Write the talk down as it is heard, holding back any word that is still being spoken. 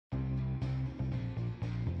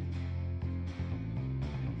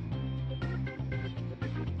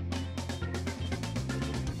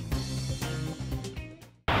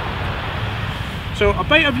So a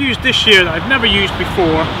bait I've used this year that I've never used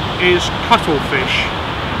before is cuttlefish.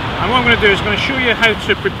 And what I'm going to do is I'm going to show you how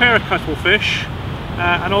to prepare a cuttlefish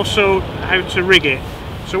and also how to rig it.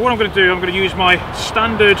 So what I'm going to do, I'm going to use my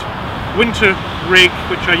standard winter rig,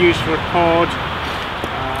 which I use for a cod.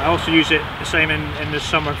 I also use it the same in the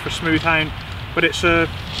summer for smoothhound, but it's a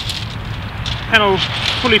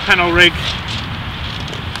pulley pennel rig,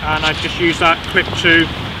 and I just use that clipped to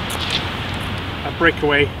a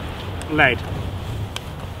breakaway lead.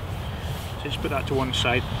 So just put that to one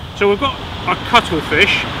side. So we've got our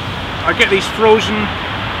cuttlefish. I get these frozen,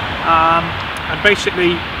 and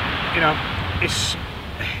basically, you know, it's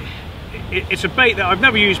a bait that I've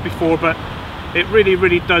never used before, but it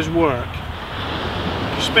really does work,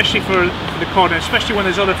 especially for the cod, and especially when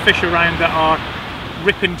there's other fish around that are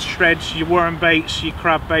ripping to shreds your worm baits, your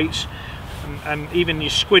crab baits, and even your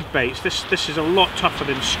squid baits. This is a lot tougher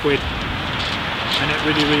than squid, and it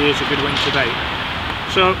really is a good winter bait.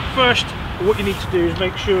 So first, what you need to do is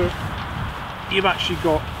make sure you've actually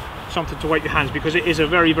got something to wipe your hands, because it is a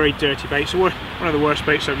very dirty bait. So one of the worst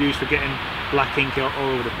baits I've used for getting black ink all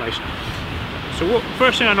over the place. So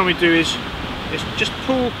first thing I normally do is just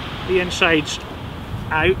pull the insides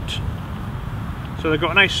out, so they've got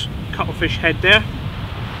a nice cuttlefish head there,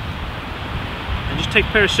 and just take a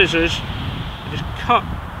pair of scissors and just cut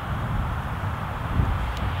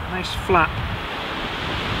a nice flap.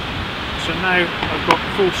 So now I've got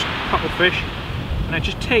full cuttlefish, and I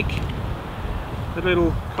just take the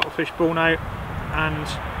little cuttlefish bone out and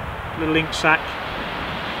the little ink sac,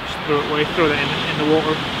 just throw it away, throw that in the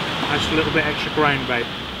water, adds a little bit extra ground bait.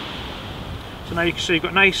 So now you can see you've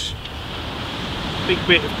got a nice big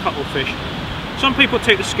bit of cuttlefish. Some people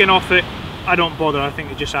take the skin off it. I don't bother. I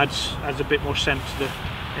think it just adds a bit more scent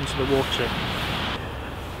into the water.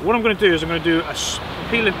 What I'm going to do is I'm going to do a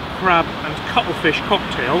peeler crab and cuttlefish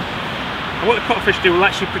cocktail. And what the cuttlefish do will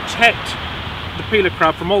actually protect the peeler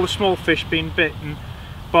crab from all the small fish being bitten,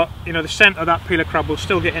 but you know, the scent of that peeler crab will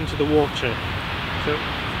still get into the water. So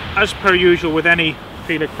as per usual with any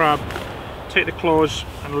peeler crab, take the claws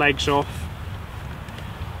and legs off,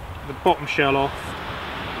 the bottom shell off.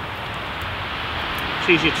 It's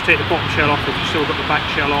easier to take the bottom shell off if you've still got the back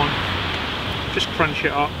shell on. Just crunch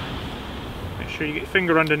it up, make sure you get your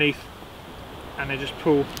finger underneath, and then just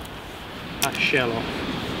pull that shell off.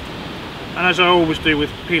 And as I always do with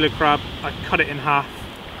peeler crab, I cut it in half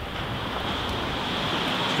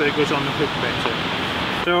so it goes on the hook better.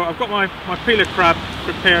 So I've got my peeler crab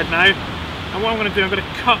prepared now, and what I'm going to do, I'm going to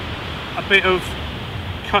cut a bit of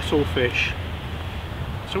cuttlefish.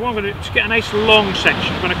 So what I'm going to do, to get a nice long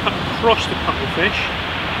section, I'm going to cut across the cuttlefish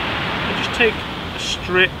and just take a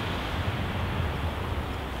strip .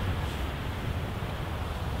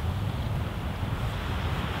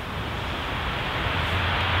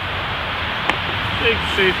 So you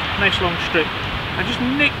can see, nice long strip. I just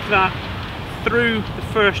nick that through the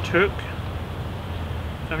first hook.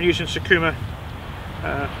 So I'm using Sakuma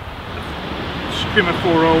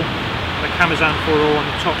 4-0, the Kamazan 4-0 on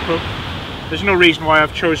the top hook. There's no reason why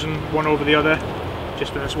I've chosen one over the other,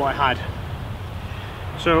 just that's what I had.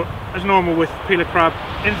 So as normal with peeler crab,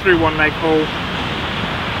 in through one leg hole,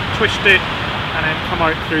 twist it, and then come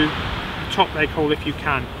out through the top leg hole if you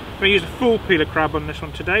can. I'm going to use a full peeler crab on this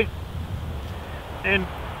one today. In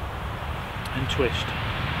and twist.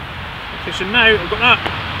 Okay, so now I've got that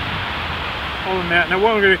all in there. Now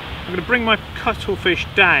what I'm going to bring my cuttlefish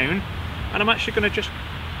down, and I'm actually going to just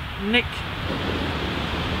nick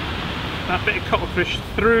that bit of cuttlefish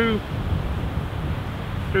through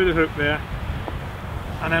the hook there,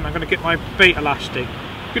 and then I'm going to get my bait elastic.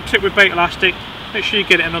 Good tip with bait elastic, make sure you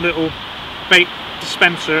get it in a little bait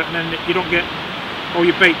dispenser, and then you don't get all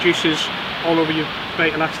your bait juices all over your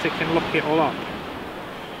bait elastic and lock it all up.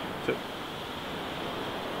 So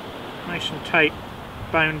nice and tight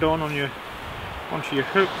bound onto your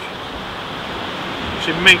hook.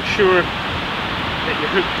 So make sure that your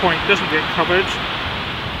hook point doesn't get covered.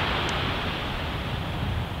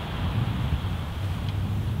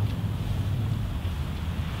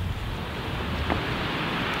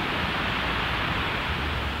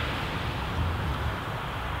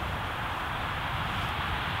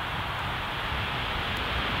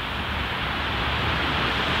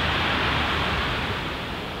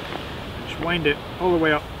 Wind it all the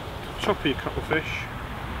way up to the top of your cuttlefish.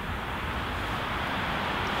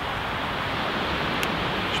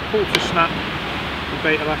 Just pull to snap the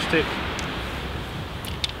bait elastic,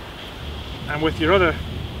 and with your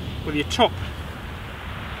top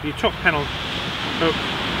panel hook,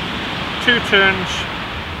 2 turns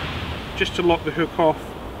just to lock the hook off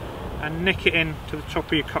and nick it in to the top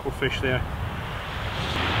of your cuttlefish there.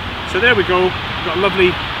 So there we go, we've got a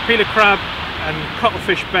lovely peeler crab and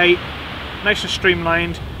cuttlefish bait, nice and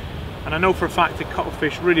streamlined, and I know for a fact that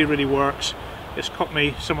cuttlefish really works. It's caught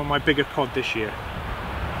me some of my bigger cod this year.